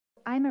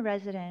I'm a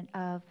resident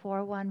of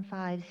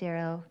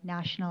 4150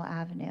 National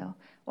Avenue,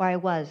 or I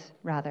was,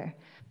 rather.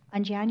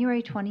 On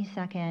January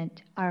 22nd,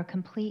 our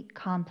complete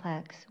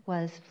complex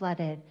was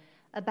flooded,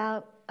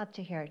 about up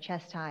to here,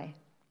 chest high.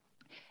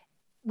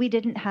 We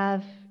didn't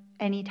have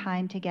any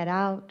time to get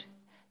out.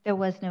 There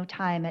was no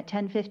time. At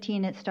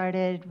 10:15, it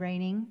started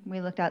raining.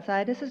 We looked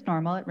outside. This is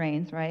normal. It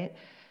rains, right?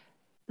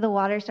 The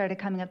water started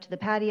coming up to the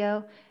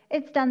patio.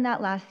 It's done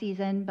that last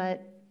season,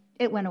 but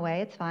it went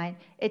away. It's fine.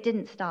 It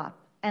didn't stop.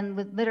 And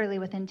literally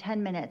within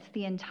 10 minutes,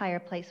 the entire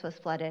place was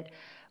flooded.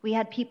 We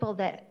had people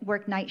that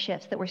worked night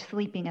shifts that were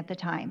sleeping at the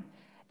time,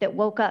 that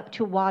woke up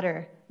to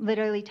water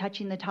literally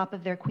touching the top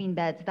of their queen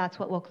beds. That's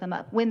what woke them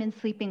up. Women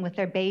sleeping with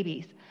their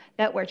babies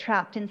that were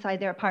trapped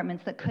inside their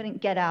apartments that couldn't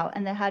get out,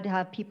 and that had to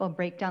have people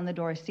break down the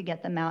doors to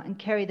get them out and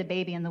carry the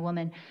baby and the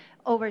woman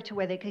over to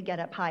where they could get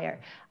up higher.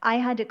 I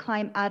had to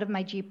climb out of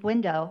my Jeep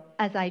window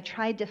as I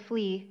tried to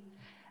flee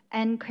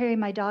and carry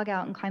my dog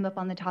out and climb up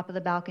on the top of the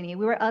balcony.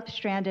 We were up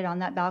stranded on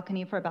that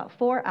balcony for about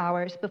 4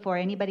 hours before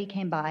anybody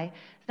came by.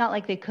 It's not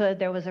like they could.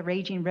 There was a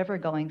raging river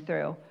going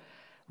through.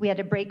 We had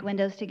to break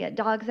windows to get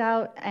dogs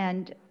out,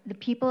 and the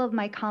people of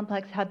my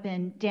complex have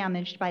been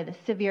damaged by this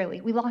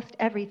severely. We lost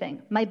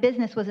everything. My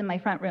business was in my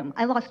front room.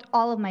 I lost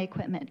all of my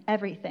equipment,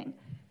 everything.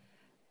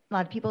 A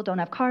lot of people don't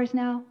have cars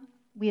now.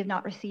 We have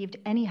not received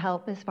any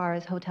help as far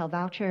as hotel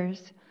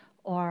vouchers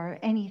or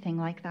anything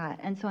like that.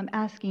 And so I'm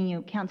asking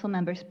you, council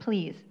members,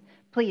 please,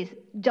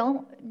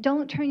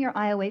 don't turn your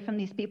eye away from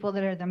these people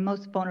that are the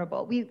most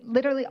vulnerable. We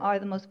literally are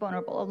the most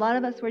vulnerable. A lot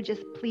of us were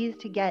just pleased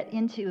to get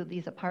into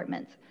these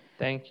apartments.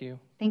 Thank you.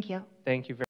 Thank you. Thank you very